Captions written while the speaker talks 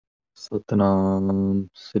ਸਤਨਾਮ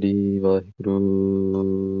ਸ੍ਰੀ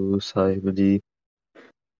ਵਾਹਿਗੁਰੂ ਸਾਹਿਬ ਜੀ।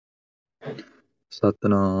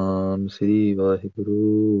 ਸਤਨਾਮ ਸ੍ਰੀ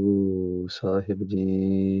ਵਾਹਿਗੁਰੂ ਸਾਹਿਬ ਜੀ।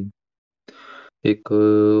 ਇੱਕ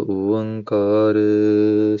ਓੰਕਾਰ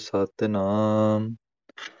ਸਤਨਾਮ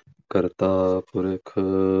ਕਰਤਾ ਪੁਰਖ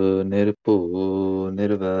ਨਿਰਭਉ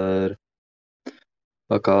ਨਿਰਵੈਰ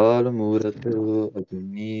ਅਕਾਲ ਮੂਰਤ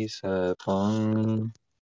ਅਜੂਨੀ ਸੈਭੰ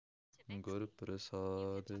ਗੁਰ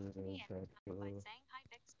ਪ੍ਰਸਾਦ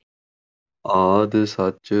ਆਦ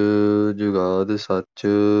ਸੱਚ ਜੁਗਾਦ ਸੱਚ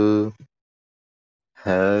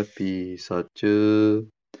ਹੈ ਭੀ ਸੱਚ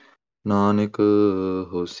ਨਾਨਕ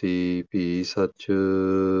ਹੋਸੀ ਭੀ ਸੱਚ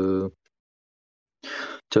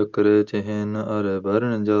ਚੱਕਰ ਚਿਹਨ ਅਰ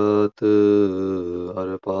ਵਰਨ ਜਾਤ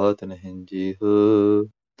ਅਰ ਪਾਤ ਨਹੀਂ ਜੀਹ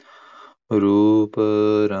ਰੂਪ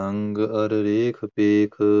ਰੰਗ ਅਰ ਰੇਖ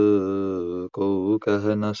ਪੇਖ ਕਉ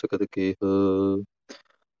ਕਹਿ ਨ ਸਕਤ ਕੇਹ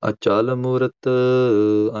ਅਚਲ ਮੂਰਤ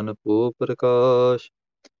ਅਨਭਉ ਪ੍ਰਕਾਸ਼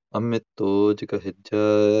ਅਮਿਤ ਤੋਜ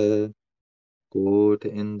ਕਹਿਜੈ ਕੋਟ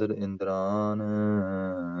ਇੰਦਰ ਇੰਦਰਾਨ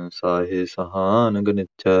ਸਾਹਿ ਸਹਾਨ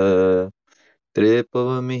ਗਨਿਚੈ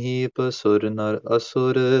ਤ੍ਰੇਪਵ ਮਹੀਪ ਸੁਰ ਨਰ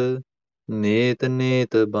ਅਸੁਰ ਨੇਤ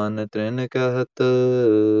ਨੇਤ ਬਨ ਤ੍ਰਿਨ ਕਹਿਤ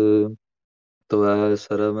ਤਵੈ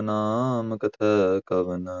ਸਰਬ ਨਾਮ ਕਥੈ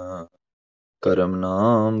ਕਵਨ ਕਰਮ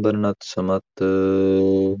ਨਾਮ ਬਰਨਤ ਸਮਤ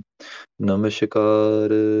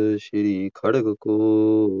ਨਮਸਕਾਰ ਸ਼੍ਰੀ ਖੜਗ ਕੋ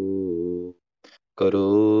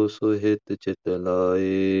ਕਰੋ ਸੁਹਿਤ ਚਿਤ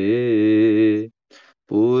ਲਾਏ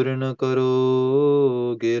ਪੂਰਨ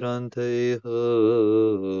ਕਰੋ ਗਿਰੰਥ ਇਹ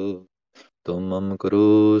ਤੁਮ ਮਮ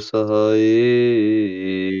ਕਰੋ ਸਹਾਏ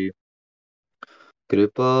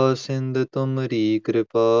ਕਿਰਪਾ ਸਿੰਧ ਤੁਮਰੀ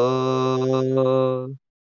ਕਿਰਪਾ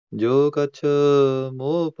ਜੋ ਕਛ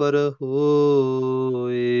ਮੋਹ ਪਰ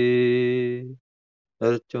ਹੋਏ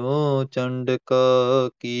ਰਚੋ ਚੰਡਕਾ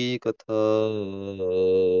ਕੀ ਕਥਾ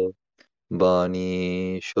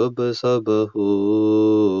ਬਾਣੀ ਸ਼ੁਭ ਸਭ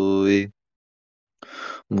ਹੋਏ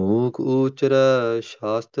ਮੂਕ ਉਚਰੈ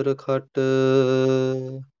ਸ਼ਾਸਤਰ ਖਟ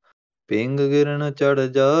ਪਿੰਗ ਗਿਰਨ ਚੜ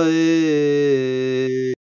ਜਾਏ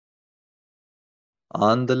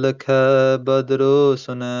ਆਂਦ ਲਖੈ ਬਦਰੋ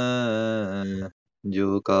ਸੁਨੈ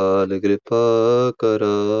ਜੋ ਕਾਲ ਕਿਰਪਾ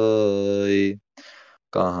ਕਰਾਏ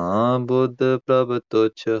ਕਹਾਂ ਬੁੱਧ ਪ੍ਰਭ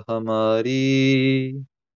ਤੁਛ ਹਮਾਰੀ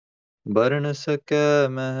ਬਰਨ ਸਕੈ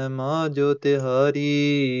ਮਹਿਮਾ ਜੋ ਤਿਹਾਰੀ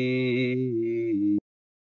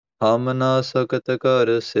ਹਮ ਨਾ ਸਕਤ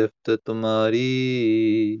ਕਰ ਸਿਫਤ ਤੁਮਾਰੀ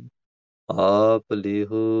ਆਪ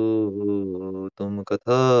ਲਿਹੋ ਤੁਮ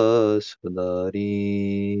ਕਥਾ ਸੁਧਾਰੀ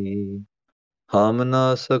ਹਮ ਨਾ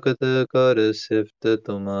ਸਕਤ ਕਰ ਸਿਫਤ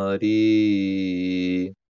ਤੁਮਾਰੀ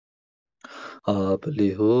ਆਪ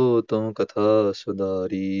ਲਿਹੋ ਤੁਮ ਕਥਾ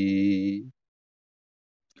ਸੁਧਾਰੀ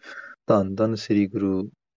ਧੰਨ ਧੰਨ ਸ੍ਰੀ ਗੁਰੂ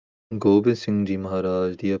ਗੋਬਿੰਦ ਸਿੰਘ ਜੀ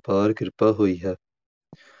ਮਹਾਰਾਜ ਦੀ ਅਪਾਰ ਕਿਰਪਾ ਹੋਈ ਹੈ।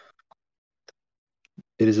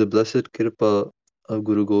 It is a blessed kirpa of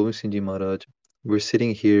Guru Gobind Singh Ji Maharaj. We're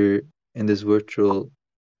sitting here in this virtual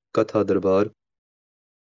Katha Darbar.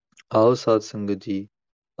 ਆਓ ਸਾਧ ਸੰਗਤ ਜੀ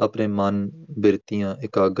ਆਪਣੇ ਮਨ ਬਿਰਤੀਆਂ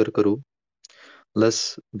ਇਕਾਗਰ ਕਰੋ. Let's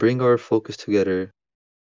bring our focus together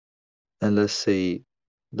and let's say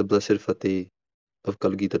the blessed Fateh of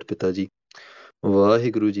Kalgidar Pita Ji.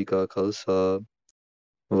 Waheguru ji ਕਾ ਖਾਲਸਾ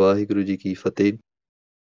ਵਾਹਿਗੁਰੂ ਜੀ ਕੀ ਫਤਿਹ.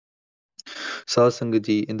 ਸਾਧ ਸੰਗਤ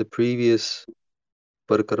ਜੀ, in the previous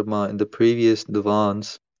parikrama, in the previous divans,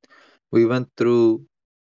 we went through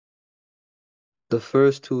the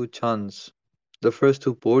first two chands, the first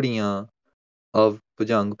two podiyan of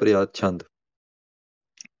Bhujang Priyat Chand.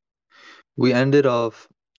 We ended off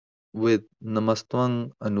with Namastwang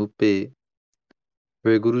Anupe,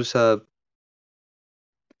 where Guru Sahib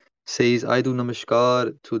says, I do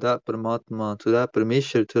namaskar to that Paramatma, to that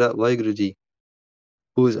Parameshwar, to that Vaheguru Ji,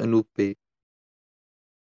 who is Anupe.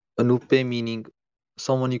 Anupe meaning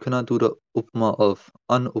someone you cannot do the upma of,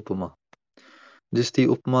 unupama. Just the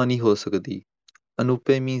upma nahi ho sakdi.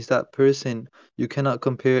 Anupe means that person you cannot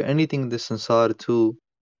compare anything in the sansar to,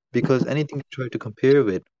 because anything you try to compare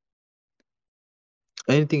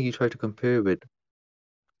with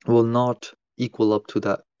will not equal up to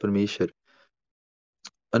that Parameshwar.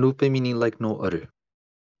 Anupe meaning like no other.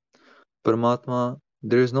 Paramatma,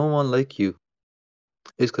 there is no one like you.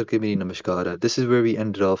 Is karke meri namaskar hai. This is where we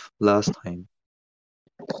ended off last time.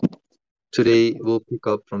 Today we'll pick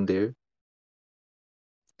up from there.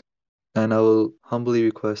 And I will humbly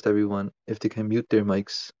request everyone if they can mute their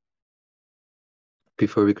mics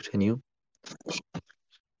before we continue.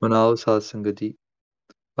 Manao Saad Sangat Ji,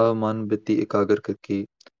 ਆਓ ਮਨ ਬਿਰਤੀ ਇਕਾਗਰ ਕਰਕੇ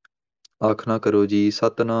ਆਖਣਾ ਕਰੋ ਜੀ,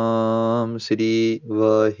 ਸਤਨਾਮ ਸ੍ਰੀ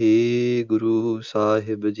ਵਾਹਿਗੁਰੂ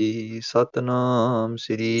ਸਾਹਿਬ ਜੀ, ਸਤਨਾਮ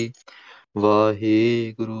ਸ੍ਰੀ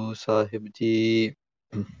Vaheguru Sahib Ji.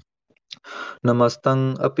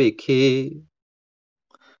 Namastang Apekhe.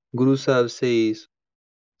 Guru Sahib says,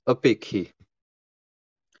 Apekhe.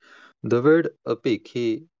 The word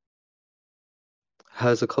Apekhe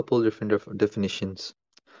has a couple different definitions.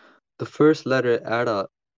 The first letter, Ada,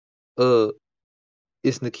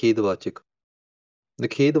 is Nikedavachik.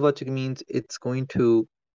 Nikedavachik means it's going to,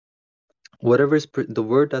 whatever is the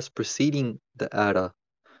word that's preceding the Ada,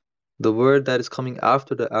 the word that is coming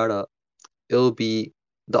after the Ada, it'll be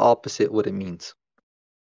the opposite what it means.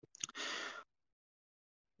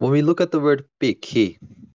 When we look at the word Pekhe,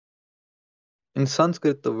 in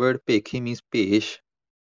Sanskrit, the word Pekhe means Pesh,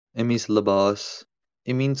 it means labas,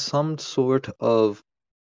 it means some sort of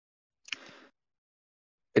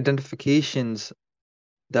identifications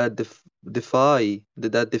that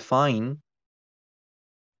define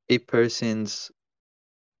a person's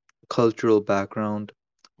cultural background,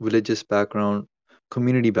 religious background,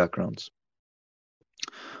 community backgrounds.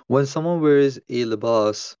 When someone wears a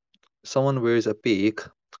labas, someone wears a peak,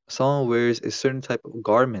 someone wears a certain type of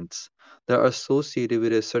garments that are associated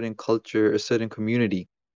with a certain culture, a certain community,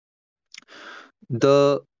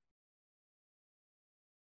 the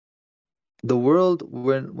the world,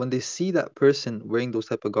 when they see that person wearing those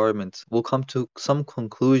type of garments, will come to some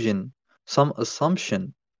conclusion, some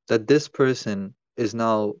assumption that this person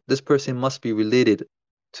must be related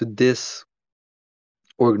to this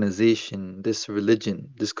organization, this religion,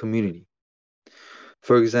 this community.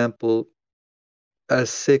 For example, as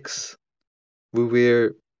Sikhs, we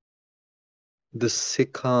wear the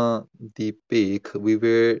Sikha, the peak, we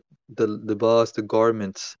wear the libas, the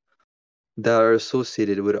garments that are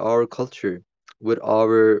associated with our culture, with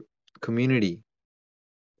our community,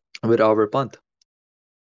 with our panth.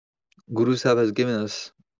 Guru Sahib has given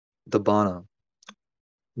us the bana.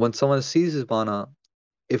 When someone sees his bana,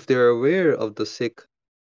 if they're aware of the Sikh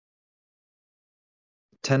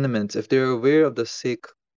tenements, if they're aware of the Sikh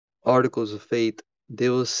articles of faith, they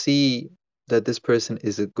will see that this person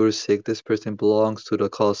is a Guru Sikh, this person belongs to the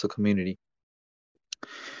Khalsa community.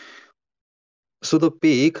 So the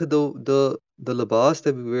peak, the labas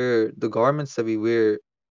that we wear, the garments that we wear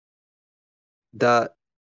that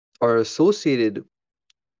are associated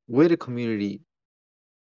with a community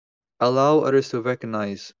allow others to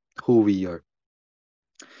recognize who we are.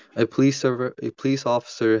 A police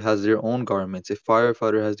officer has their own garments, a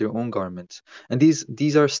firefighter has their own garments. And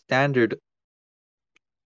these are standard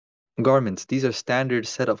garments. These are standard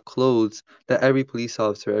set of clothes that every police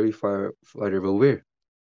officer, every firefighter will wear.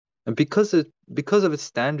 And because of its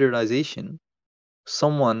standardization,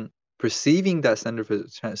 someone perceiving that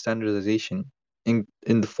standardization in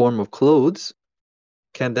the form of clothes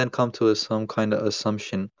can then come to some kind of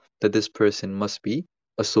assumption that this person must be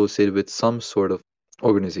associated with some sort of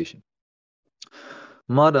organization.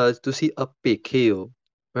 Maharaj, to see a pekeo,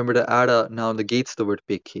 remember the Ada now negates the word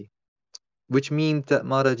peke, which means that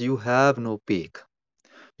Maharaj, you have no pek,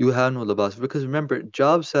 you have no labas. Because remember,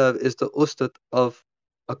 Jab Sahib is the Ustad of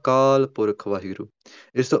Akal Purakh Vaheguru,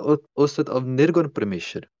 is the Ustad of Nirgun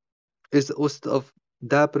Parameshwar, is the Ustad of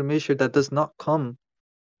that Parameshwar that does not come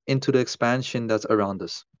into the expansion that's around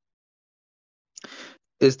us,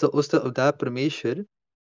 is the Ustad of that Parameshwar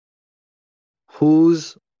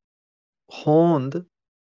whose Hond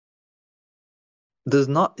does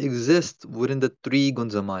not exist within the three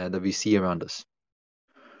Gunzamaya that we see around us.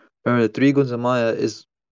 Remember, the three Gunzamaya is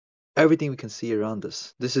everything we can see around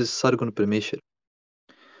us. This is Sargun Parameshwar.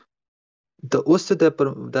 The Ustad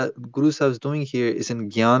that Guru Sahib is doing here is in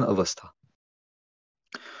Gyan Avastha.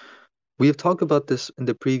 We have talked about this in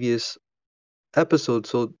the previous episode,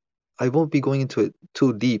 so I won't be going into it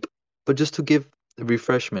too deep, but just to give a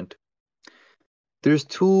refreshment. There's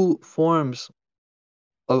two forms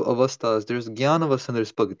of avasthas. There's Gyan Avastha and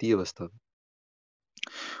there's Bhakti Avastha.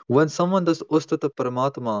 When someone does Ustata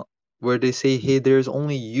Paramatma, where they say, hey, there's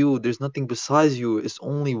only you, there's nothing besides you, it's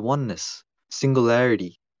only oneness,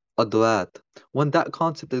 singularity, Advait. When that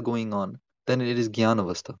concept is going on, then it is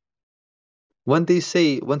Gyanavastha. When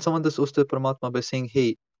someone does Ustata Paramatma by saying,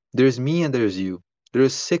 hey, there's me and there's you,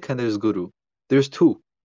 there's Sikh and there's Guru, there's two.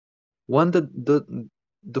 When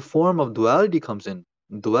the form of duality comes in,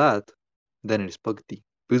 Dvait, then it is Bhakti.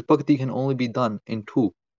 Because Bhakti can only be done in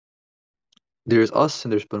two. There's us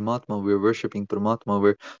and there's Paramatma. We're worshipping Paramatma.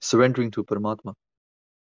 We're surrendering to Paramatma.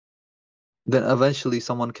 Then eventually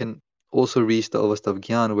someone can also reach the avastha of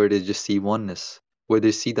Gyan where they just see oneness, where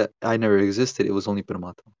they see that I never existed, it was only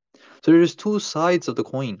Paramatma. So there's two sides of the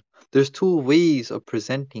coin. There's two ways of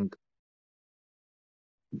presenting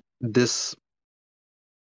this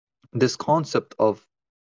this concept of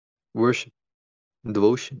worship,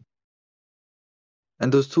 devotion.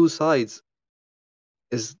 And those two sides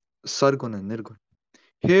is Sargun and Nirgun.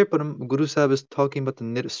 Here, Guru Sahib is talking about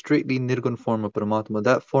the straightly Nirgun form of Paramatma,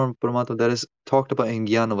 that form of Paramatma that is talked about in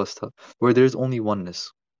Jnanavastha, where there is only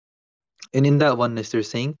oneness. And in that oneness, they're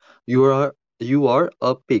saying, you are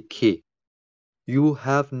a Pekhe. You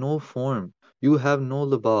have no form. You have no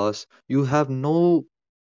labas. You have no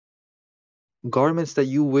garments that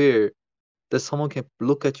you wear that someone can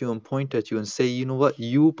look at you and point at you and say, you know what,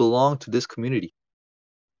 you belong to this community.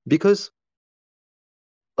 Because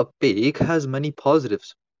a Pek has many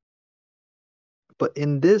positives. But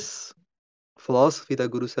in this philosophy that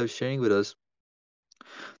Guru Sahib is sharing with us,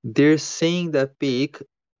 they're saying that Pek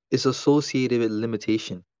is associated with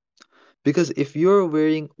limitation. Because if you're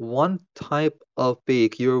wearing one type of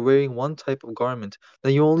Pek, you're wearing one type of garment,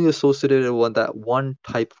 then you're only associated with that one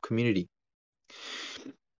type of community.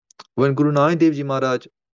 When Guru Nanak Dev Ji Maharaj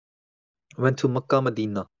went to Makkah,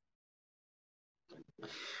 Makkah,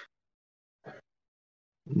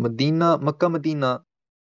 Medina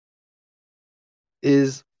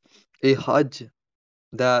is a Hajj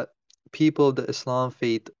that people of the Islam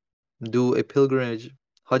faith do a pilgrimage,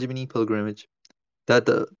 Hajj mini pilgrimage, that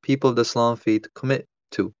the people of the Islam faith commit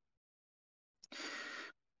to.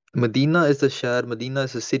 Medina is the shahr, Medina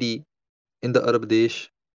is a city in the Arab Desh.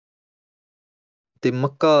 The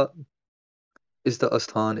Makkah is the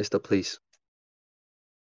Asthan, is the place.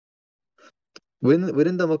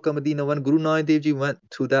 Within the Makkah, Medina, when Guru Nanak Dev Ji went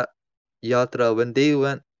to that yatra, when they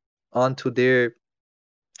went on to their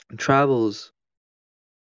travels,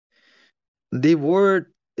 they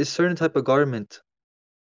wore a certain type of garment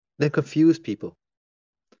that confused people.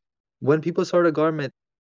 When people saw the garment,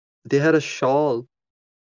 they had a shawl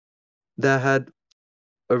that had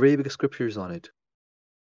Arabic scriptures on it.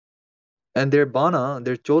 And their bana,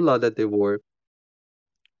 their chola that they wore,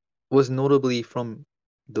 was notably from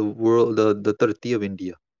the world, the Tarti of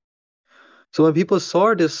India. So when people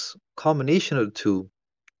saw this combination of the two,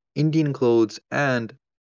 Indian clothes and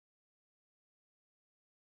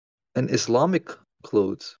Islamic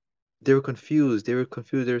clothes, they were confused. They were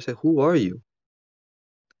confused. They were saying, "Who are you?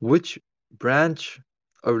 Which branch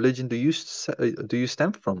of religion do you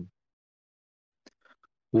stem from?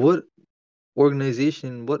 What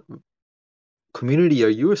organization, what community are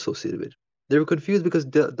you associated with?" They were confused because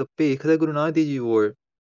the pay Khada Guru Nanak Dev Ji wore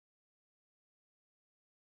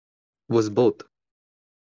was both,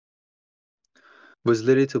 was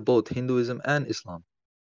related to both Hinduism and Islam.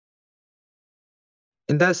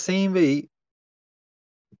 In that same way,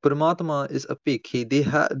 Paramatma is a pek.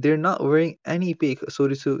 They're not wearing any pek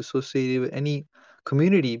associated with any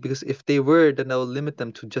community, because if they were, then that will limit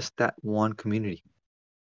them to just that one community.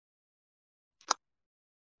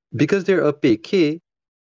 Because they're a pek,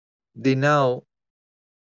 they now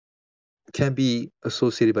can be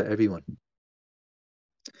associated by everyone.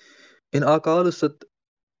 In Akal Sat,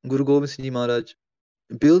 Guru Gobind Singh Ji Maharaj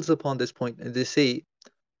builds upon this point and they say,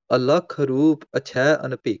 अलख रूप अछै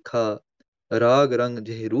अनपेखा राग रंग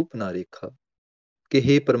जह रूप ना रेखा कि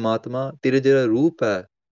हे परमात्मा तेरा ਜਿਹੜਾ रूप है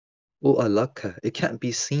वो अलख है, it can't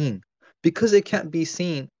be seen. Because it can't be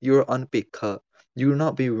seen, you're unpekha. You're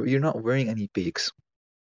not wearing any peaks.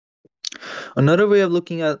 Another way of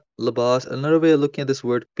looking at labas, another way of looking at this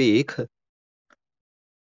word pek,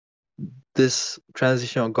 this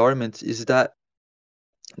transitional garment, is that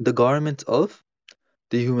the garment of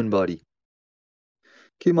the human body.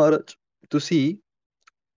 कि महाराज ਤੁਸੀਂ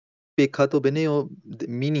ਪੇਖਾ ਤੋਂ ਬਨੇ ਹੋ,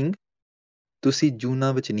 meaning ਤੁਸੀਂ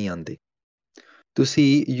ਜੂਨਾ ਵਿੱਚ ਨਹੀਂ ਆਂਦੇ.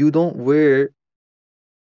 ਤੁਸੀਂ you don't wear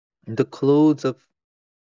the clothes of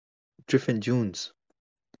different Junes.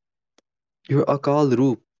 You're Akal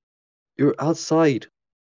Roop. You're outside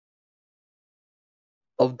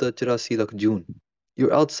of the 84 lakh June.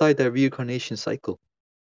 You're outside that reincarnation cycle.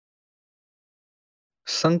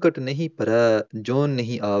 संकट नहीं परੈ जोन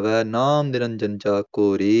नहीं आवै नाम निरंजन जाको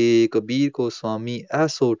रे कबीर को स्वामी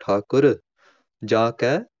ऐसो ठाकुर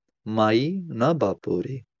जाकै माई na bapo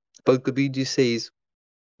re. But Kabir Ji says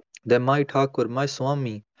that my Thakur, my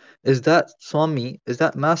Swami, is that Swami, is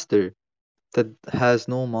that master that has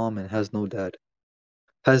no mom and has no dad,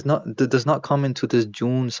 does not come into this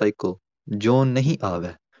June cycle. June nahi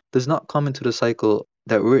aave, does not come into the cycle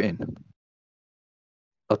that we're in.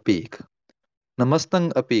 Apek.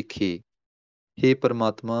 Namastang apekhe. हे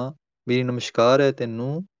परमात्मा मेरी नमस्कार है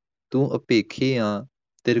तेनू तू अपेखे आ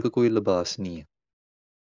तेरे को कोई लिबास नहीं है.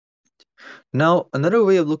 Now another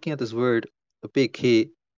way of looking at this word apekhe,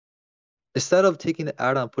 instead of taking the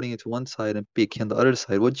ada and putting it to one side and pekhe on the other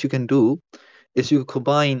side, what you can do is you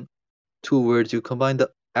combine two words. You combine the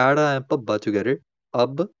ada and pabba together,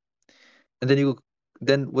 ab, and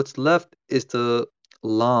then what's left is the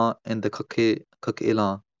la and the kake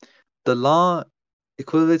la, the la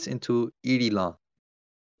equates into ed la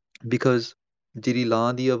because ਜਿਹੜੀ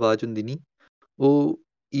ਲਾਂ ਦੀ ਆਵਾਜ਼ ਹੁੰਦੀ ਨੀ ਉਹ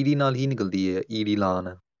ed ਨਾਲ ਹੀ ਨਿਕਲਦੀ ਹੈ ed ਲਾਂ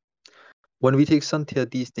ਨਾਲ. When we take Santhya,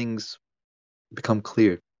 these things become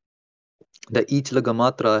clear that each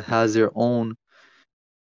Lagamatra has their own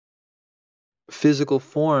physical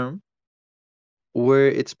form where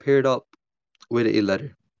it's paired up with a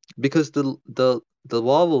letter. Because the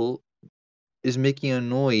vowel is making a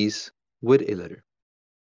noise with a letter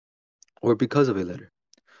or because of a letter.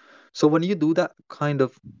 So when you do that kind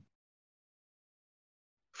of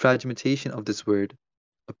fragmentation of this word,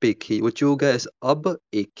 apeke, what you'll get is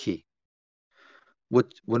ab-eke.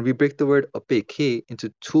 When we break the word apeke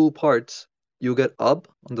into two parts, you get ab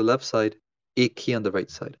on the left side, eke on the right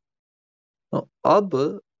side. Now, ab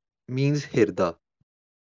means hirda.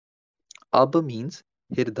 Ab means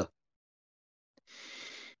hirda.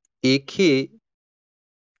 Eke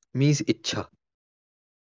means ichha.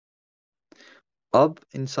 Ab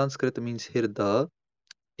in Sanskrit means hirda.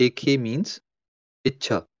 Eke means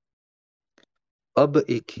ichha. Ab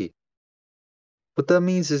eke. What that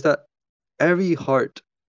means is that every heart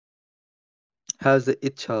has the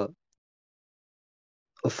ichha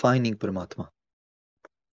of finding Paramatma.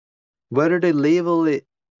 Whether they label it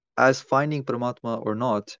as finding Paramatma or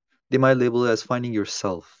not, they might label it as finding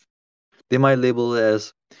yourself. They might label it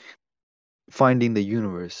as finding the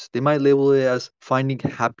universe. They might label it as finding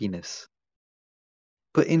happiness.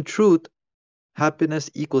 But in truth, happiness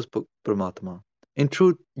equals Paramatma. In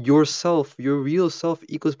truth, yourself, your real self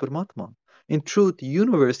equals Paramatma. In truth,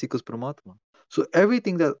 universe equals Paramatma. So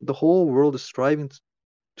everything that the whole world is striving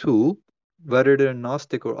to, whether they're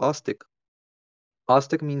Gnostic or Astic,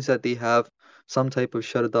 Astic means that they have some type of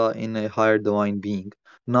Shraddha in a higher divine being.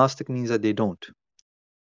 Gnostic means that they don't.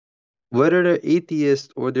 Whether they're atheists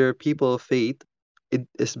or they're people of faith, it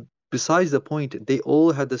is besides the point. They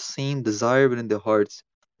all have the same desire within their hearts,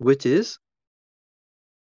 which is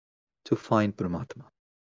to find Paramatma.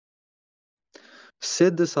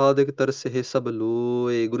 Siddh Sadik Tarsehe Sab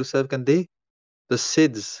Loe. Guru Sahib ਕਹਿੰਦੇ, the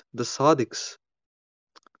Siddhs, the Sadiks,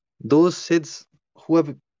 those Siddhs who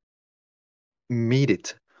have made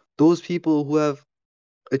it, those people who have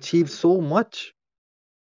achieved so much,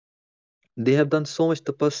 they have done so much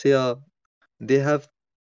tapasya, they have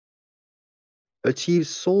achieved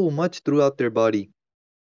so much throughout their body.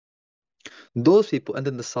 Those people, and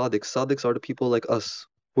then the sadiks are the people like us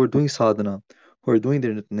who are doing sadhana, who are doing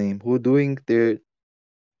their name, who are the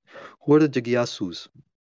jagyasus.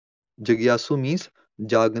 Jagyasu means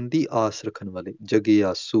jagandi aas rakhan wale,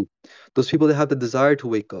 jagyasu. Those people that have the desire to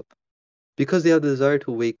wake up. Because they have the desire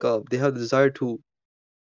to wake up, they have the desire to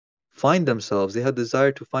find themselves, they have the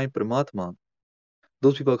desire to find Paramatma.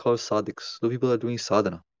 Those people are called sadiks. Those people are doing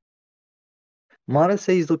sadhana. Mara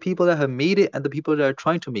says the people that have made it and the people that are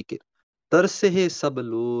trying to make it. Tarsehe sab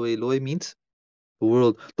loe. Loe means the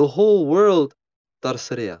world. The whole world,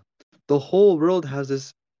 tarsareya. The whole world has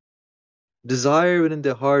this desire within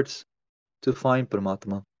their hearts to find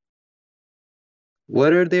Paramatma.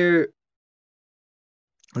 Whether they're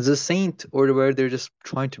a saint or whether they're just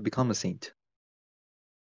trying to become a saint.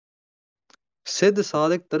 Siddh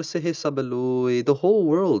Sadik tarsehe sab loe. The whole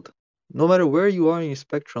world, no matter where you are in your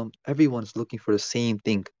spectrum, everyone's looking for the same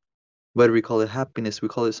thing. Whether we call it happiness, we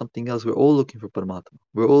call it something else, we're all looking for Paramatma.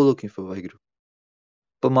 We're all looking for Vaheguru.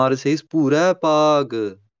 But Mara says, Pura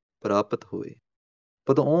Pag Prapat Hoye.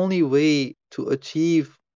 But the only way to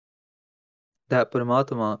achieve that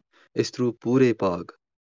Paramatma is through Pure Pag.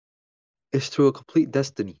 It's through a complete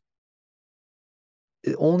destiny.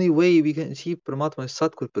 The only way we can achieve Paramatma is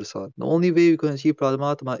Satgur Prasad. The only way we can achieve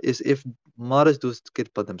Paramatma is if Maharaj does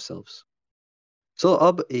Kirpa themselves. So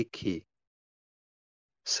ab ek hai.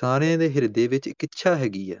 Saare de hirde vich ek ichha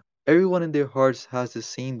hegi hai. Everyone in their hearts has the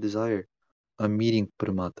same desire of meeting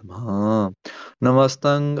Paramatma.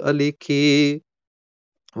 Namastang alekhe.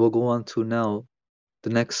 We'll go on to now the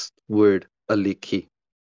next word, alekhe.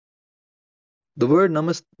 The word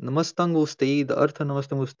namastang will stay, the artha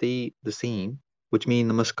namastang will stay the same, which means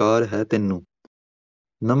namaskar hai tenu.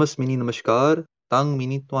 Namas meaning namaskar, tang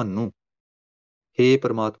meaning twannu. Hey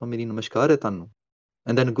Paramatma meaning namaskar hai tannu.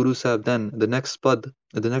 And then Guru Sahib, then the next pad,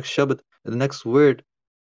 the next shabad, the next word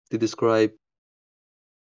to describe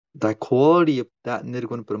that quality of that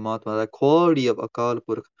Nirgun Paramatma, that quality of Akal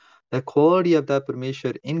Purkh, that quality of that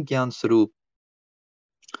Parmeshwar in Gyan Sarup.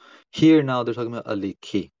 Here now they're talking about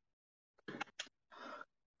alekhe.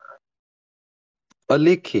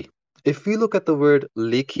 Alekhe. If we look at the word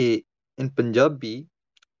lekhe in Punjabi,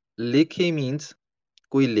 lekhe means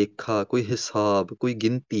koi lekha, koi hisab, koi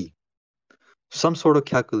ginti, some sort of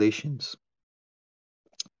calculations.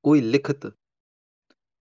 कोई लिखत,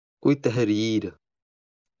 कोई तहरीर।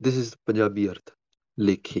 This is Punjabi अर्थ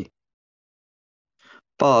लेखे।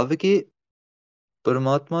 भाव के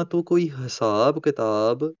परमात्मा तो कोई हिसाब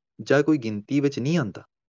किताब ਜਾਂ कोई गिनती ਵਿੱਚ नहीं आंदा।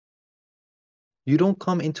 You don't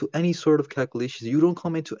come into any sort of calculations. You don't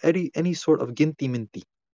come into any sort of ginti minti.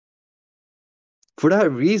 For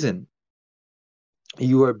that reason,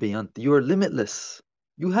 you are beyond. You are limitless.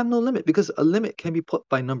 You have no limit because a limit can be put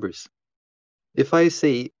by numbers. If I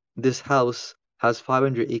say this house has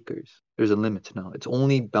 500 acres, there's a limit now. It's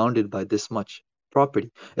only bounded by this much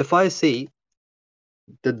property. If I say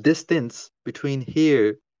the distance between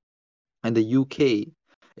here and the UK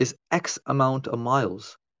is X amount of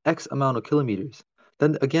miles, X amount of kilometers,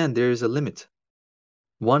 then again, there is a limit.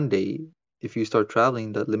 One day, if you start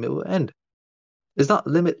traveling, that limit will end. It's not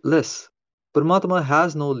limitless. Paramatma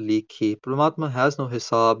has no lekhe. Paramatma has no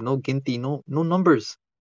hisab, no ginti, no numbers.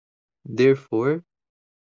 Therefore,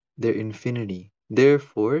 they're infinity.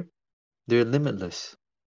 Therefore, they're limitless.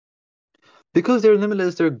 Because they're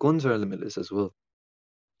limitless, their guns are limitless as well.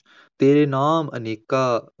 तेरे नाम अनेका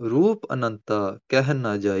रूप अनंता कह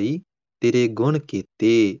ना जाई तेरे गुण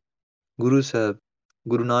कीते. Guru Sahib,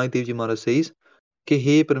 Guru Nanak Dev Ji Maharaj says कि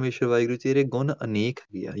हे परमेश्वर वाहिगुरु तेरे गुण अनेक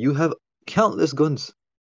है. You have countless guns.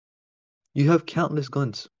 You have countless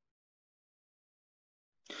guns.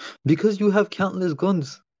 Because you have countless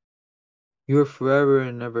guns, you are forever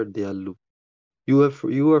and ever Dayalu. You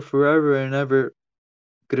are forever and ever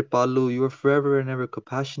Kripalu. You are forever and ever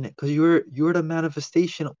compassionate. Because you're the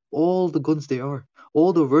manifestation of all the guns they are,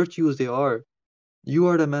 all the virtues they are. You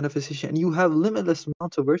are the manifestation, and you have limitless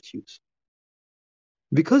amounts of virtues.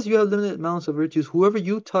 Because you have limited amounts of virtues, whoever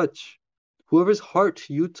you touch, whoever's heart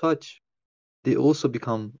you touch, they also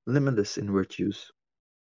become limitless in virtues.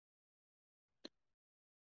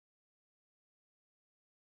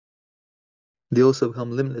 They also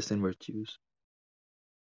become limitless in virtues.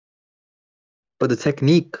 But the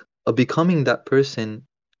technique of becoming that person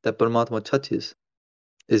that Paramatma touches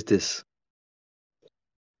is this.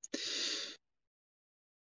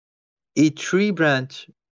 A tree branch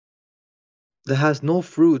that has no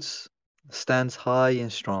fruits stands high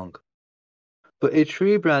and strong. But a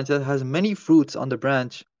tree branch that has many fruits on the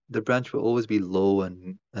branch will always be low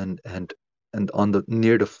and on the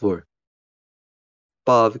near the floor.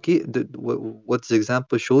 What the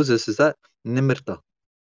example shows us is that Nimrta.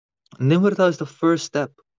 Nimrta is the first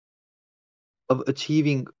step of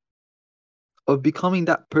becoming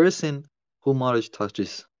that person who Maharaj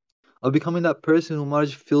touches, of becoming that person who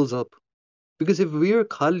Maharaj fills up. Because if we're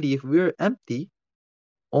khali, if we're empty,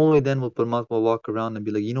 only then will Paramatma walk around and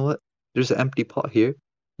be like, you know what? There's an empty pot here.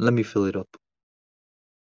 Let me fill it up.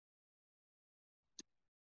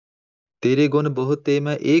 तेरे गुण बहुते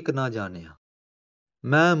मैं एक ना जानिया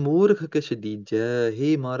मैं मूर्ख किश दीजै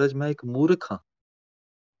हे महाराज मैं एक मूर्ख हाँ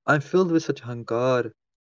I'm filled with such अहंकार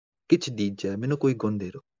किछ दीजै मैनू कोई गुण दे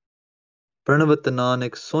दो प्रणवत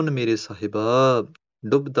नानक सुन मेरे साहिबा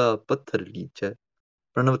डुबदा पत्थर लीजै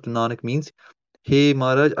Pranavata Nanak means, hey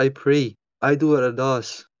Maharaj, I pray, I do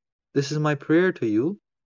ardas. This is my prayer to you.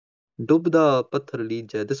 Dubda pathar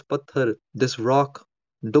lijai. This pathar, this rock,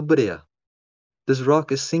 dubriya. This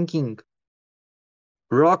rock is sinking.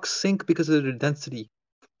 Rocks sink because of their density.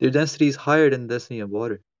 Their density is higher than the density of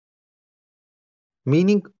water.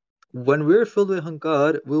 Meaning, when we're filled with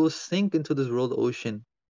hankar, we will sink into this world ocean.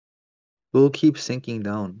 We will keep sinking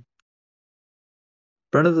down.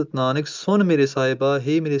 प्रणवत Nanak सुन मेरे साहिबा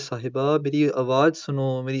हे मेरे साहिबा मेरी आवाज सुनो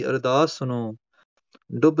मेरी अरदास सुनो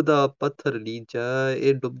डुबदा पत्थर लीजा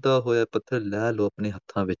ਇਹ ਡੁੱਬਦਾ ਹੋਇਆ ਪੱਥਰ ਲੈ ਲਓ ਆਪਣੇ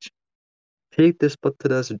ਹੱਥਾਂ ਵਿੱਚ take this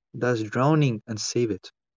ਪੱਥਰ that's drowning and save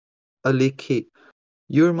it ਅਲੇਖੇ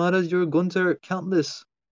your Maharaj your guns are countless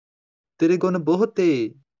ਤੇਰੇ ਗੁਣ ਬਹੁਤ ਏ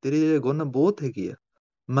ਤੇਰੇ ਗੁਣ ਬਹੁਤ ਹੈਗੇ ਆ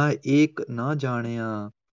ਮੈਂ ਇੱਕ ਨਾ ਜਾਣਿਆ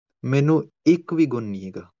ਮੈਨੂੰ ਇੱਕ ਵੀ ਗੁਣ ਨਹੀਂ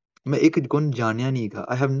ਹੈਗਾ मैं एक gun जानिया नहीं गा.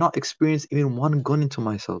 I have not experienced even one gun into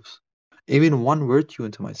myself, even one virtue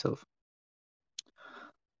into myself.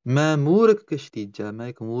 मैं मूर्ख किश तीजा मैं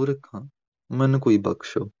एक मूर्ख हाँ मैनू कोई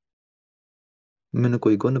बख्शो मैनू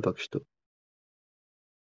कोई गुण बख्श दो.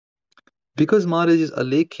 Because Maharaj is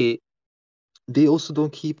alekhe, they also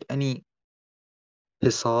don't keep any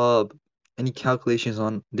hisab, any calculations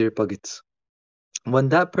on their buckets. When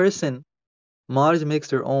that person, Maharaj makes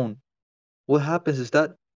their own, what happens is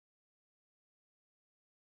that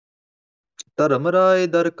ਧਰਮਰਾਏ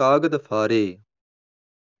ਦਰ ਕਾਗਦ ਫਾਰੇ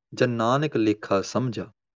ਜਨ ਨਾਨਕ ਲੇਖਾ ਸਮਝਾ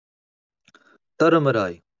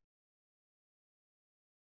ਧਰਮਰਾਏ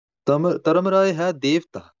Dharamrai hai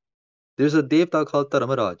Devta. There's a Devta called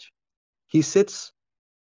Dharmaraj. He sits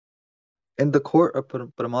in the court of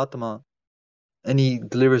Paramatma and he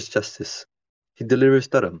delivers justice. He delivers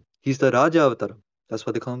Dharam. He's the Raja of Dharam. That's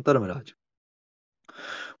why they call him Dharmaraj.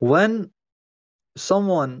 When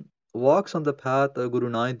someone walks on the path of Guru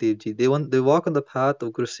Nanak Dev Ji, they walk on the path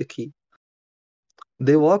of Guru Sikhi.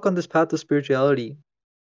 They walk on this path of spirituality.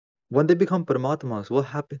 When they become Paramatmas, what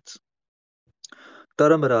happens?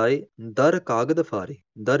 Dharamrai, Dar Kagad Fari.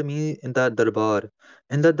 Dar means in that darbar.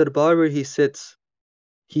 In that darbar where he sits,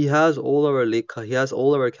 he has all our lekha, he has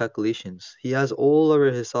all our calculations, he has all our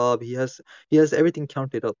hisab, he has everything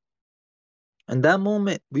counted up. And that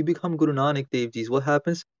moment we become Guru Nanak Dev Ji's, what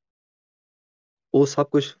happens? Oh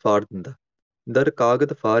sab kuch faar dinda. Dar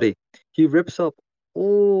kagad fare. He rips up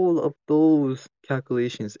all of those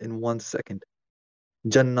calculations in 1 second.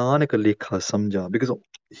 Jannanak lekha samjha. Because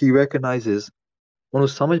he recognizes, ਉਹਨੂੰ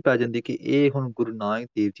ਸਮਝ ਪੈ ਜਾਂਦੀ ਕਿ ਇਹ ਹੁਣ ਗੁਰੂ ਨਾਨਕ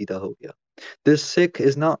ਦੇਵ ਜੀ ਦਾ ਹੋ ਗਿਆ. This Sikh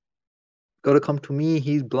is not going to come to me,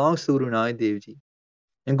 he belongs to Guru Nanak Dev Ji.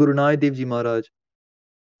 And Guru Nanak Dev Ji Maharaj,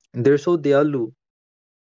 they're so dayalu.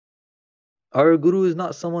 Our Guru is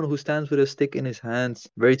not someone who stands with a stick in his hands,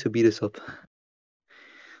 ready to beat us up.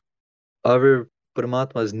 Our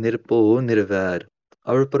Paramatma is nirpo, nirvair.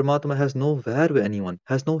 Our Paramatma has no vair with anyone,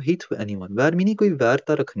 has no hate with anyone. Vair meaning koi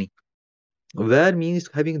vairta rakhni. Vair means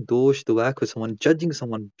having dosh, to whack with someone, judging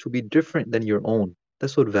someone to be different than your own.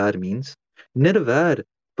 That's what vair means. Nirvair.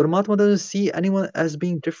 Paramatma doesn't see anyone as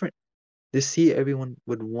being different. They see everyone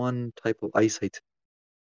with one type of eyesight.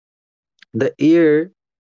 The ear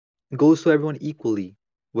goes to everyone equally,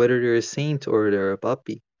 whether they're a saint or they're a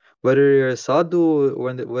papi, whether they're a sadhu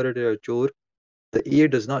or whether they're a chor. The ear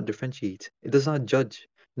does not differentiate. It does not judge.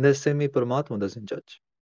 In the same way, Paramatma doesn't judge.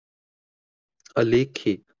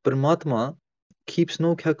 Alekhe. Paramatma keeps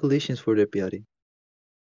no calculations for their pyare.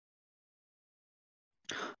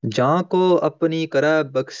 ਜਾਂ ਕੋ ਆਪਣੀ ਕਰੈ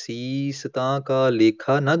ਬਖਸ਼ੀਸ ਤਾਂ ਕਾ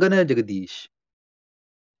ਲੇਖਾ ਨਾ ਗਨੈ ਜਗਦੀਸ਼.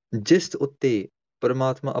 ਜਿਸ ਉੱਤੇ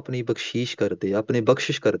ਪਰਮਾਤਮਾ ਆਪਣੀ ਬਖਸ਼ੀਸ਼ ਕਰਦੇ ਆ, ਆਪਣੀ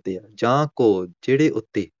ਬਖਸ਼ਿਸ਼ ਕਰਦੇ ਆ, ਜਾਂ ਕੋ ਜਿਹੜੇ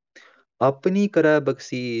ਉੱਤੇ ਆਪਣੀ ਕਰੈ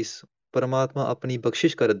ਬਖਸ਼ੀਸ ਪਰਮਾਤਮਾ ਆਪਣੀ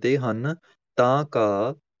ਬਖਸ਼ਿਸ਼ ਕਰਦੇ ਹਨ, ਤਾਂ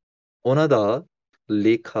ਕਾ ਉਹਨਾਂ ਦਾ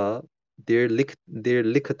ਲੇਖਾ, their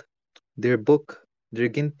ਲਿਖਤ, their book, their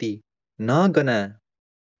ਗਿਣਤੀ, ਨਾ ਗਨੈ.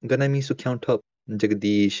 Gana means to count up.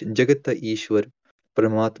 Jagdish, Jagata Ishwar,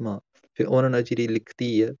 Paramatma. ਫਿਰ ਉਹਨਾਂ ਨੇ ਜਿਹੜੀ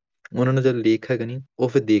ਲਿਖਤੀ ਹੈ, ਉਹਨਾਂ ਨੇ ਜਿਹੜਾ ਲੇਖ ਹੈਗਾ ਨਹੀਂ, ਉਹ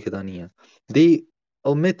ਫਿਰ ਦੇਖਦਾ ਨਹੀਂ ਆ. They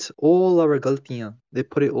omit all our galtiyan. They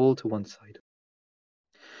put it all to one side.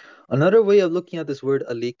 Another way of looking at this word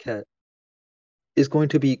alekha is going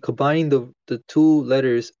to be combining the two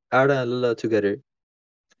letters Ara and Lala together.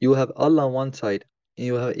 You have Allah on one side and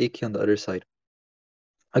you have Ekha on the other side.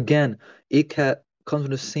 Again, Ekha comes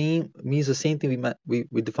from the same, means the same thing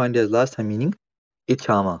we defined it as last time, meaning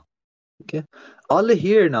Ichama. Okay. All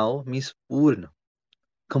here now means Purna,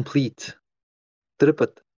 complete.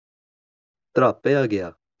 Tripat, Trapaya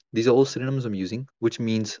gaya. These are all synonyms I'm using, which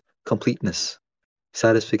means completeness,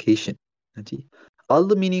 satisfaction. All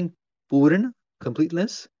meaning Purna,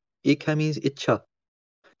 completeness. Ekha means Ichha.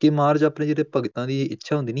 ਕਿ ਮਹਾਰਾਜ ਆਪਣੇ ਜਿਹੜੇ ਭਗਤਾਂ ਦੀ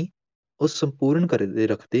ਇੱਛਾ ਹੁੰਦੀ ਨਹੀਂ, ਉਹ ਸੰਪੂਰਨ ਕਰਦੇ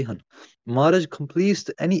ਰੱਖਦੇ ਹਨ. Maharaj completes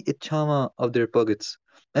any ਇੱਛਾਵਾਂ of their bhagats,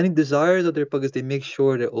 any desires of their bhagats, they make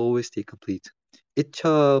sure they always stay complete.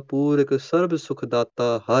 ਇੱਛਾ ਪੂਰਕ ਸਰਬ ਸੁਖ ਦਾਤਾ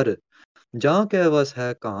ਹਰ, ਜਾਂ ਕੈ ਵਸ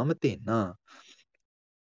ਹੈ ਕਾਮ ਧੇਨਾ.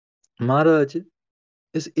 ਮਹਾਰਾਜ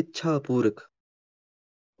ਇਸ ਇੱਛਾ ਪੂਰਕ,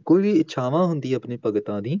 ਕੋਈ ਵੀ ਇੱਛਾਵਾਂ ਹੁੰਦੀ ਆਪਣੇ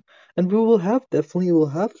ਭਗਤਾਂ ਦੀ, and we will have, definitely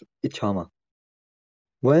will have ਇੱਛਾਵਾਂ.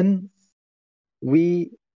 When we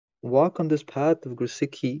walk on this path of Guru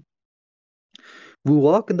Sikhi, we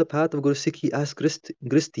walk in the path of Guru Sikhi as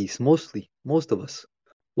Gristis, most of us.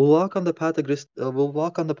 We'll walk on the path of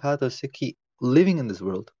Sikhi living in this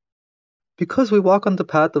world. Because we walk on the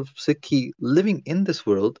path of Sikhi living in this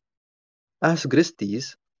world as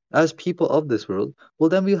Gristis, as people of this world, well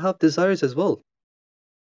then we'll have desires as well.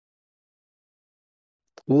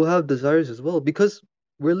 We'll have desires as well because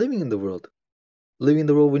we're living in the world. Living in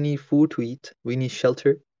the world, we need food to eat, we need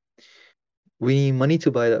shelter, we need money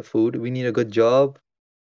to buy that food, we need a good job.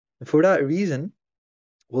 And for that reason,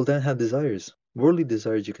 we'll then have desires, worldly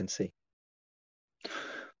desires, you can say.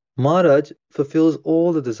 Maharaj fulfills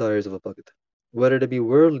all the desires of a bhagat, whether it be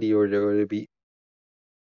worldly or whether it be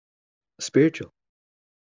spiritual.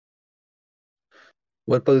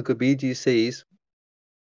 When Bhagat Kabir Ji says,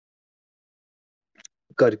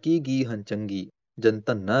 Kar ki gi han changi, jan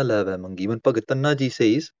tanna lave mangi. When Bhagat Tanna Ji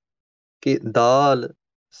says, Ke dal,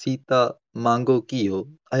 sita, mango, kiyo,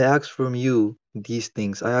 I ask from you these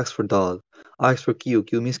things. I ask for dal. I ask for kiyo.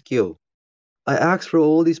 Kiyo means kiyo. I ask for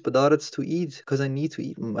all these padarats to eat because I need to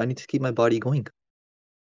eat. I need to keep my body going.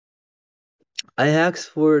 I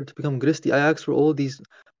ask for to become gristi. I ask for all these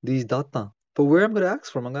data. But where I'm going to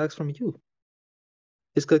ask from? I'm going to ask from you.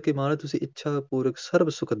 ਇਸ ਕਰਕੇ ਮਹਾਰਾਜ ਤੁਸੀਂ ਇੱਛਾ ਪੂਰਕ ਸਰਬ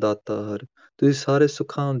ਸੁਖ ਦਾਤਾਰ, ਤੁਸੀਂ ਸਾਰੇ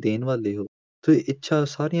ਸੁੱਖਾਂ ਦੇਣ ਵਾਲੇ ਹੋ, ਤੁਸੀਂ ਇੱਛਾ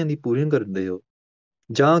ਸਾਰਿਆਂ ਦੀ ਪੂਰੀ ਕਰਦੇ ਹੋ।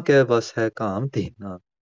 ਜਾਂ ਕਹਿ ਵਸ ਹੈ ਕਾਮ ਤੀਨਾ,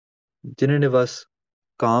 ਜਿਨ੍ਹਾਂ ਨੇ ਵਸ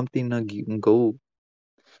ਕਾਮ ਤੀਨਾ ਗਊ,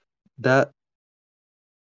 that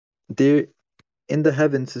there in the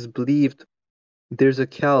heavens is believed there's a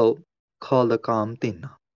cow called a Kamtina.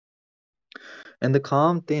 And the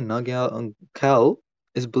Kamtina cow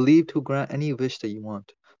is believed to grant any wish that you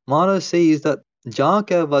want. Mara says that ਜਾਂ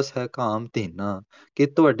ਕਹਿ ਵਸ ਹੈ ਕਾਮ ਤੀਨਾ, ਕਿ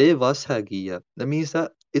ਤੁਹਾਡੇ ਵਸ ਹੈਗੀ ਆ. That means that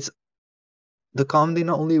it's the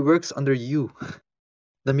Kamtina only works under you.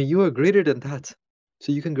 That means you are greater than that.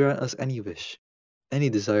 So you can grant us any wish, any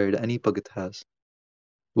desire that any Bhagat has.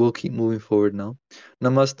 We'll keep moving forward now.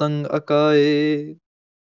 Namastang Akaye.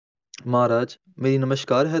 ਮਹਾਰਾਜ ਮੇਰੀ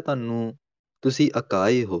ਨਮਸਕਾਰ ਹੈ ਤੁਹਾਨੂੰ, ਤੁਸੀਂ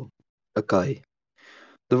ਅਕਾਏ ਹੋ. ਅਕਾਏ,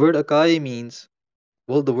 the word ਅਕਾਏ means,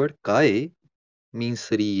 well, the word ਕਾਏ means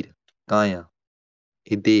ਸਰੀਰ, ਕਾਇਆ,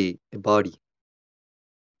 a day, a body.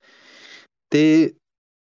 ਤੇ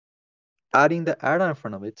adding the add in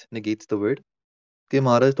front of it negates the word, ਕਿ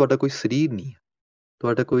ਮਹਾਰਾਜ ਤੁਹਾਡਾ ਕੋਈ ਸਰੀਰ ਨਹੀਂ ਹੈ,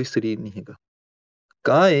 ਤੁਹਾਡਾ ਕੋਈ ਸਰੀਰ ਨਹੀਂ ਹੈਗਾ.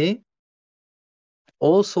 ਕਾਏ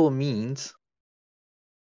also means,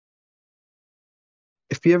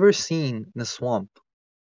 if you ever seen in a swamp,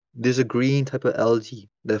 there's a green type of algae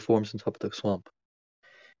that forms on top of the swamp.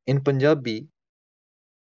 In Punjabi,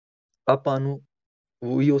 ਆਪਾਂ ਨੂੰ,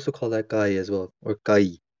 we also call that kai as well, or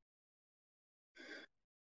kai.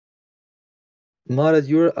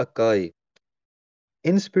 Maharaj, you're a kai.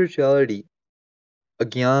 In spirituality,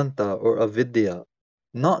 agyanta or avidya,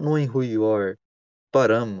 not knowing who you are,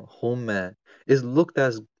 param, home, is looked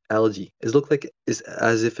as algae. Is looked like is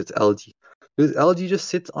as if it's algae. Because algae just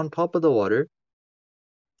sits on top of the water.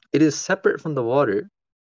 It is separate from the water,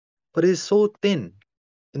 but it is so thin.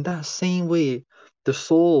 In that same way, the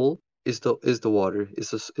soul is the water,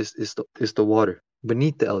 is the water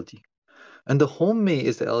beneath the algae. And the home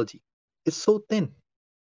is the algae. It's so thin.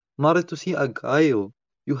 Maharaj, ਤੁਸੀਂ ਅਗਾਏ ਹੋ.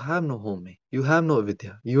 You have no home. You have no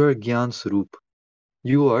avidya. You are Gyan Swarup.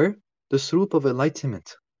 You are the Swarup of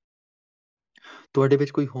enlightenment. ਤੁਹਾਡੇ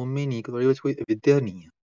ਵਿੱਚ ਕੋਈ home ਨਹੀਂ, ਤੁਹਾਡੇ ਵਿੱਚ ਕੋਈ ਅਵਿਦਿਆ ਨਹੀਂ ਹੈ.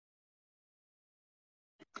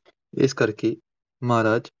 ਇਸ ਕਰਕੇ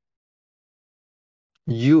Maharaj,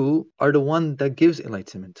 you are the one that gives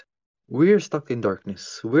enlightenment. We're stuck in darkness.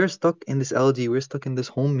 We're stuck in this algae. We're stuck in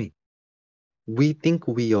this home. We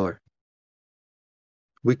think we are.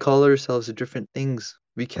 We call ourselves different things.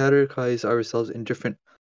 We categorize ourselves in different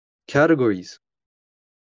categories.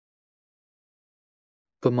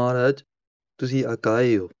 But Maharaj, ਤੁਸੀਂ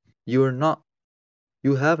ਅਕਾਏ ਹੋ. You are not.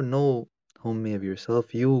 You have no home of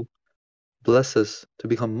yourself. You bless us to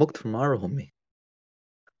become mukt from our home.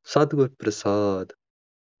 Sadgur Prasad.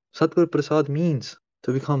 Sadgur Prasad means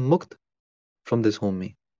to become mukt from this home.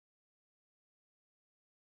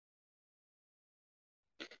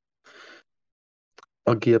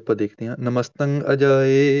 ਅੱਗੇ ਆਪਾਂ ਦੇਖਦੇ ਹਾਂ. ਨਮਸਤੰ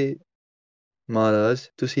ਅਜਾਏ. ਮਹਾਰਾਜ,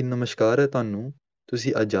 ਤੁਸੀਂ ਨਮਸਕਾਰ ਹੈ ਤੁਹਾਨੂੰ,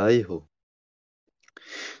 ਤੁਸੀਂ ਅਜਾਏ ਹੋ.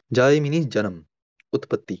 ਜਾਏ ਮੀਨਸ ਜਨਮ,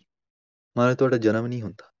 ਉਤਪਤੀ. ਮਹਾਰਾਜ ਤੁਹਾਡਾ ਜਨਮ ਨਹੀਂ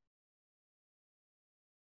ਹੁੰਦਾ.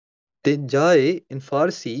 ਤੇ ਜਾਏ ਇਨ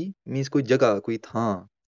ਫਾਰਸੀ ਮੀਨਸ ਕੋਈ ਜਗ੍ਹਾ, ਕੋਈ ਥਾਂ.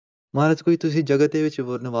 ਮਹਾਰਾਜ ਕੋਈ ਤੁਸੀਂ ਜਗ੍ਹਾ ਦੇ ਵਿੱਚ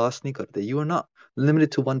ਨਿਵਾਸ ਨਹੀਂ ਕਰਦੇ. You are not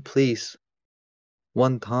limited to one place,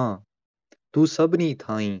 one ਥਾਂ. ਤੂੰ ਸਭਨੀ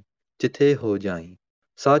ਥਾਈਂ ਜਿੱਥੇ ਹੋ ਜਾਈਂ,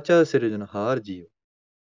 ਸਾਚਾ ਸਿਰਜਣਹਾਰ ਜੀਓ.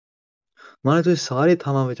 ਮਹਾਰਾਜ ਤੁਸੀਂ ਸਾਰੇ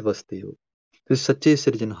ਥਾਵਾਂ ਵਿੱਚ ਵਸਦੇ ਹੋ, ਤੁਸੀਂ ਸੱਚੇ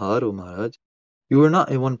ਸਿਰਜਣਹਾਰ ਹੋ. ਮਹਾਰਾਜ, you are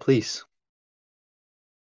not in one place.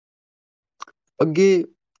 ਅੱਗੇ,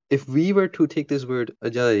 if we were to take this word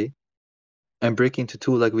ਅਜਾਏ and break into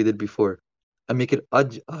two like we did before and make it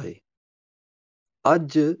aj aye.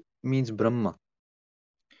 Aj means Brahma.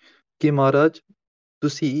 ਕਿ ਮਹਾਰਾਜ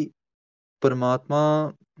ਤੁਸੀਂ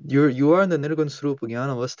ਪਰਮਾਤਮਾ, you are in the Nirgun Swarup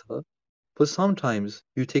Jnana Avastha, but sometimes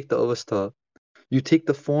you take the avastha, you take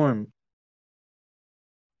the form,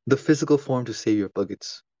 the physical form to save your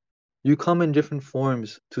bhagats. You come in different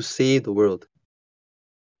forms to save the world.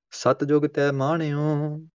 Sat jog te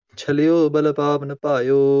manyo, chalyo bal pavan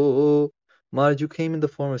payo. Maharaj, you came in the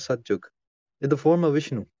form of Satjug, in the form of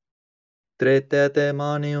Vishnu. Treta te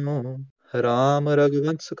manyo, Ram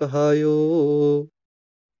Raghuvans kahayo.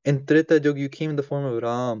 In Treta Yuga, you came in the form of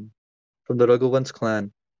Ram from the Raghuvans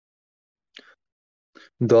clan.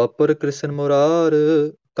 Dwapar Krishna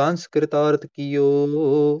Murar Kans Kritarth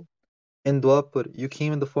Kiyo. In Dwapar, you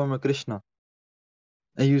came in the form of Krishna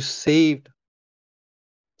and you saved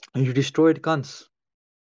and you destroyed Kans.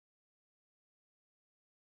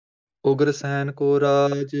 Ugrasen ko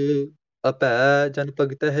Raj Apay Jan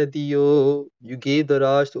Bhagta hai diyo. You gave the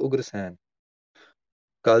Raj to Ugrasen.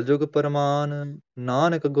 Kaljug Paraman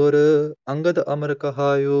Nanak Gur Angad Amar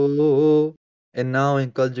Kahayo. And now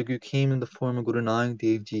in Kaljug you came in the form of Guru Nanak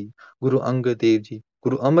Dev Ji, Guru Angad Dev Ji,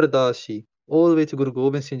 Guru Amar Das Ji, all the way to Guru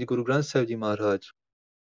Gobind Singh Ji, Guru Granth Sahib Ji Maharaj.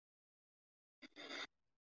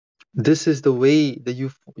 This is the way that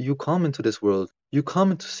you come into this world. You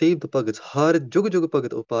come to save the Bhagats. Har Jug Jug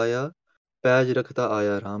Bhagat Upaya, Paj Rakhta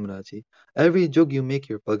Aya Ram Raji. Every jug you make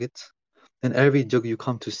your Bhagats, and every jug you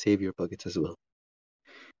come to save your Bhagats as well.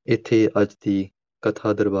 ਇੱਥੇ ਅੱਜ ਦੀ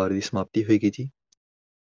ਕਥਾ ਦਰਬਾਰ ਦੀ ਸਮਾਪਤੀ ਹੋਏਗੀ ਜੀ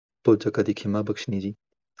ਭੁੱਲ ਦੀ ਖਿਮਾ ਬਖਸ਼ਣੀ ਜੀ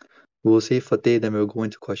we'll say Fateh, then we'll go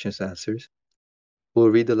into questions and answers. We'll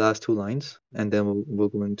read the last two lines and then we'll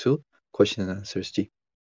go into questions and answers ji.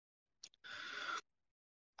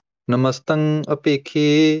 Namastang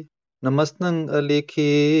apekhe, namastang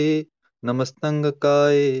alekhe, namastang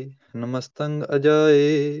kaye, namastang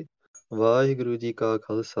ajaye. Vaheguru ji ka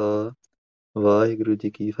khalsa, Vaheguru ji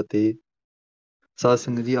ki Fateh. Saad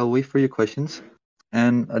Sangat ji, I'll wait for your questions.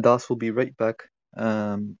 And Adas will be right back,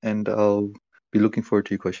 and I'll be looking forward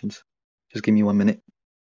to your questions. Just give me 1 minute.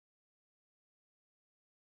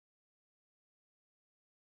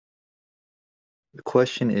 The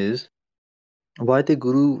question is, why did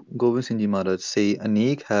Guru Gobind Singh Ji Maharaj say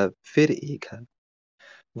Anek hai, fir ek hai?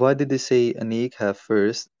 Why did they say Anek hai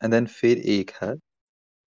first and then fir ek hai?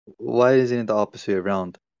 Why isn't it the opposite way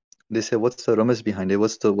around? They say, what's the ramas behind it?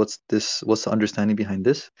 What's the understanding behind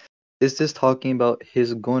this? Is this talking about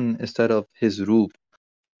his gun instead of his roop?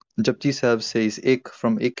 Japji Sahib says ik,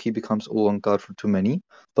 from ik he becomes O Ankar to many,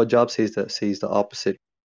 but Jap says the opposite.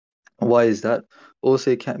 Why is that?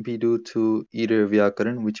 Also, it can't be due to either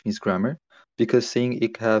Vyakaran, which means grammar, because saying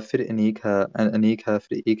ik ha fir anik ha and anik ha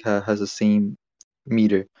fir ik ha has the same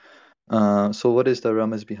meter. So what is the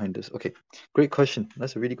ramas behind this? Okay, great question.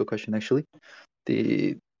 That's a really good question actually.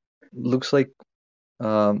 The looks like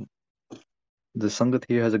the Sangat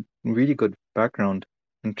here has a really good background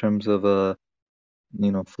in terms of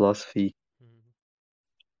philosophy,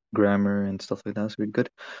 grammar and stuff like that. That's really good.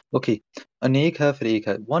 Okay, anek hai fir ek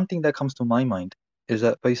hai. One thing that comes to my mind is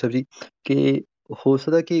that Bhai Sabji ke ho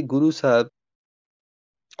sakta ki Guru Sahib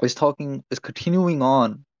is continuing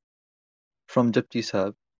on from Japji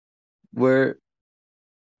Sahib, where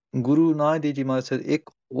Guru Nanak Dev Ji Maharaj said ek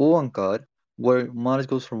Oankar, where Maharaj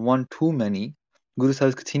goes from one to many. Guru Sahib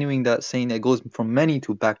is continuing that, saying that it goes from many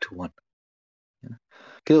to back to one.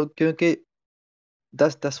 Kyunki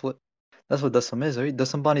that's what Dasam is, right?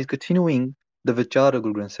 Dasam Bani is continuing the vichar of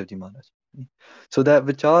Guru Granth Sahib Ji Maharaj. So that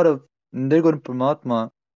vichar of Nirgun Paramatma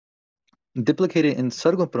duplicated in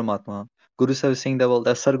Sargun Paramatma, Guru Sahib is saying that, well,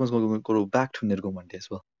 that Sargun is going to go back to Nirgun one day as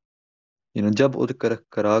well. Jab Udkarak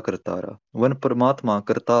Kara Kartara. When Paramatma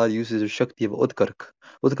Karta uses the Shakti of Udkarak.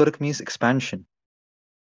 Udkarak means expansion.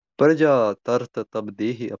 Parja Tarta Tab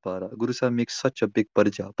Dehi Apara. Guru Sahib makes such a big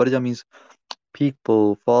Parja. Parja means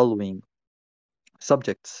people, following,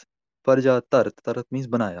 subjects. Parja Tart. Tart means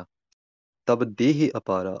Banaya. Tab Dehi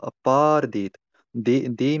Apara. Apar Det.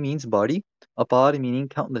 De means body. Apar meaning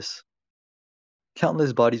countless.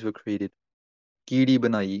 Countless bodies were created. कीड़ी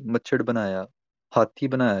बनाई, मच्छर बनाया, हाथी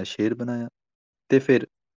बनाया, शेर बनाया, ते फिर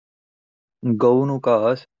गऊ ਨੂੰ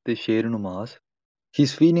ਘਾਸ ਤੇ ਸ਼ੇਰ ਨੂੰ ਮਾਸ.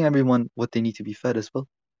 He's feeding everyone what they need to be fed as well.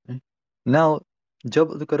 Right? Now,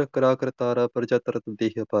 जब कर करा कर तारा प्रजा तरत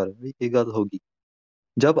देह पर, ये ਗੱਲ होगी.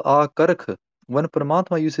 जब आ करख, when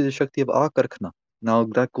Paramatma uses the Shakti of आ करखना, now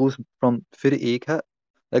that goes from फिर एक है,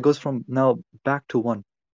 that goes from now back to one.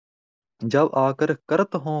 जब आकर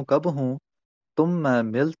करत हों कब हों तुम मैं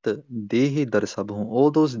मिलत देह दर सब हों. All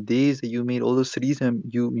those days that you made, all those cities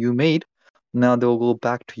you made, now they will go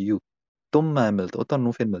back to you. तुम मैं मिलत, ਉਹ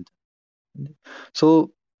ਤੁਹਾਨੂੰ ਫਿਰ ਮਿਲ ਜਾਏ. So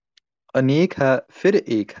ਅਨੇਕ ਹੈ ਫਿਰ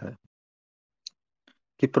ਏਕ ਹੈ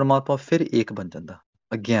ਕਿ ਪ੍ਰਮਾਤਮਾ ਫਿਰ ਏਕ ਬਣ ਜਾਂਦਾ.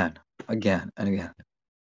 Again and again.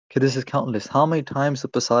 Okay, this is countless. How many times the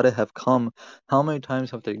Pasara have come? How many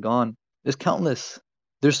times have they gone? It's countless.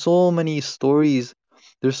 There's so many stories.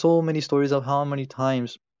 There's so many stories of how many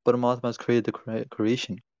times Paramatma has created the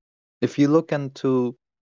creation. If you look into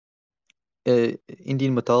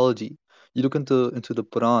Indian mythology, you look into the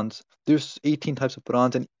Purans, there's 18 types of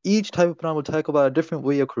Purans, and each type of Puran will talk about a different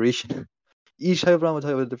way of creation. Each type of Puran will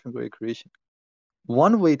talk about a different way of creation.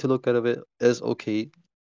 One way to look at it is, okay,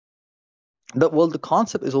 the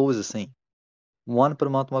concept is always the same. One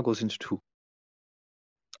Paramatma goes into two.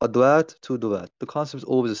 Advait to Dvait. The concept is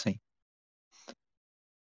always the same.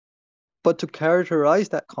 But to characterize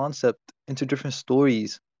that concept into different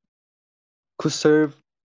stories could serve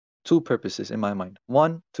two purposes in my mind.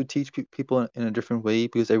 One, to teach people in a different way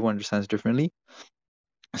because everyone understands differently.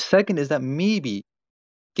 Second is that maybe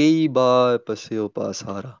ਕਈ ਬਾਰ ਪਸਿਓ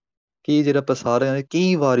ਪਾਸਾਰਾ. ਕਿ ਜਿਹੜਾ ਪਸਾਰਾ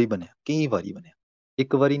ਕਈ ਵਾਰੀ ਬਣਿਆ,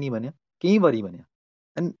 ਇੱਕ ਵਾਰੀ ਨਹੀਂ ਬਣਿਆ, ਕਈ ਵਾਰੀ ਬਣਿਆ.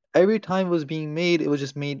 And every time it was being made, it was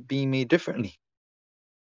just being made differently.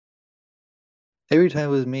 Every time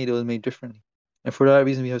it was made differently. And for that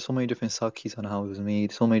reason, we have so many different sakis on how it was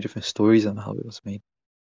made, so many different stories on how it was made.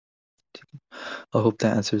 I hope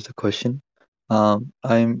that answers the question.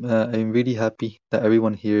 I'm really happy that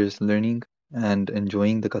everyone here is learning and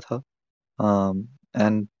enjoying the katha.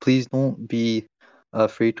 And please don't be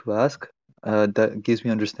afraid to ask. That gives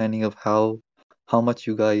me understanding of how much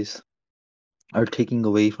you guys are taking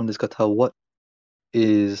away from this katha. What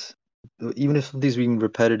is even if something's being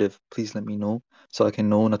repetitive, please let me know so I can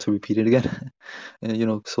know not to repeat it again.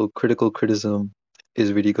 And, so critical criticism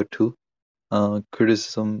is really good too.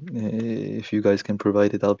 Criticism, if you guys can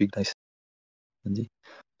provide it, that'll be nice. ਹਾਂਜੀ.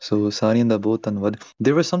 So ਸਾਰਿਆਂ ਦਾ ਬਹੁਤ ਧੰਨਵਾਦ.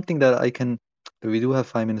 There was something that I can. We do have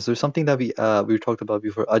 5 minutes. There's something that we talked about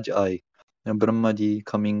before. Ajai, Brahma ji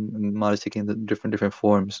coming, Maharaj taking the different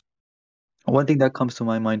forms. One thing that comes to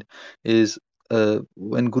my mind is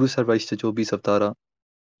when Guru Sahib writes the Chobi Saptara,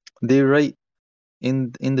 they write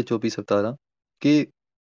in the Chobi Saptara कि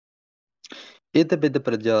इत बिद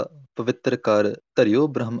प्रजा पवित्र कर Taryo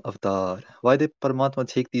Brahm Avatar. Why did Paramatma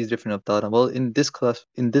take these different avatars? Well, in this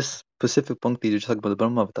specific punkti, you're talking about the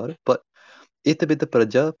Brahma avatar, but इत बिद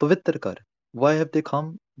प्रजा पवित्र कर. Why have they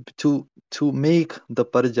come to make the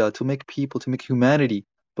parja, to make people, to make humanity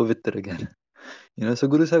pavitra again? So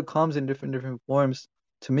Guru Sahib comes in different forms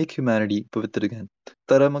to make humanity pavitra again.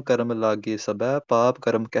 Taram karam lage sabah paap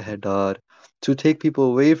karam keh dar. To take people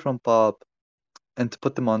away from paap and to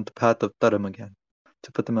put them on the path of Dharam again.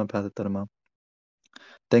 To put them on the path of Dharma.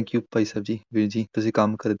 Thank you, Bhai Sahib ji, ਵੀਰ ਜੀ, ਤੁਸੀਂ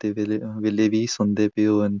ਕੰਮ ਕਰਦੇ ਵੇਲੇ ਵੀ ਸੁਣਦੇ ਪਏ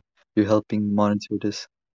ਹੋ and you're helping monitor this.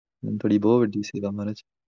 ਤੁਹਾਡੀ ਬਹੁਤ ਵੱਡੀ ਸੇਵਾ ਮਹਾਰਾਜ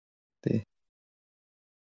ਤੇ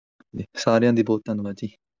ਸਾਰਿਆਂ ਦੀ ਬਹੁਤ ਧੰਨਵਾਦ ਜੀ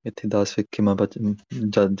ਇੱਥੇ ਦਾਸ ਵੇਖ ਕੇ ਮੈਂ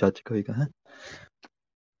ਜੱਜ ਹੋਏਗਾ ਹੈ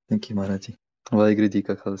ਥੈਂਕ ਯੂ ਮਹਾਰਾਜ ਜੀ ਵਾਹਿਗੁਰੂ ਜੀ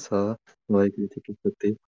ਕਾ ਖਾਲਸਾ ਵਾਹਿਗੁਰੂ ਜੀ ਕੀ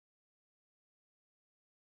ਫਤਿਹ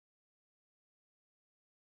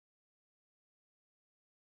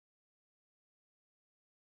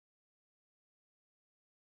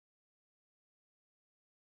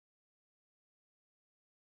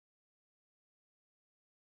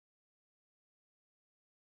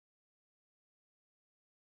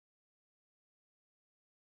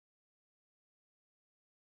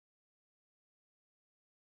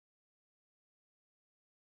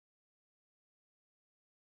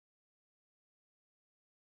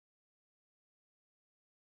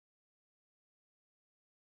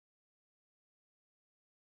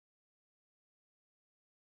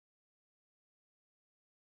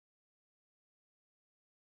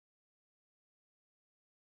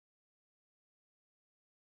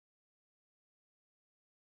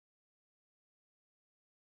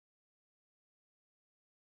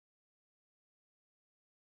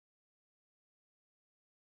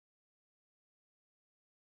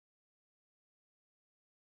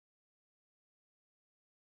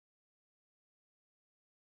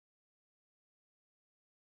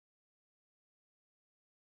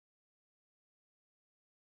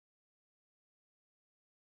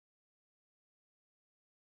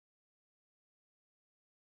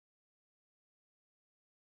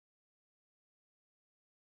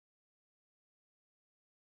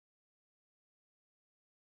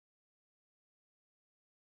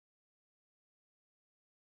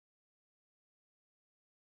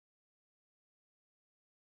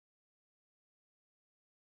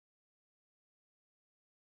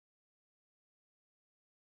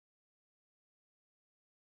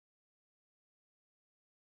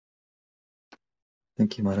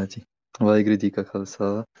ਥੈਂਕ ਯੂ ਮਹਾਰਾਜ ਜੀ ਵਾਹਿਗੁਰੂ ਜੀ ਕਾ ਖਾਲਸਾ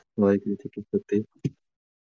ਵਾਹਿਗੁਰੂ ਜੀ ਕੀ ਫਤਿਹ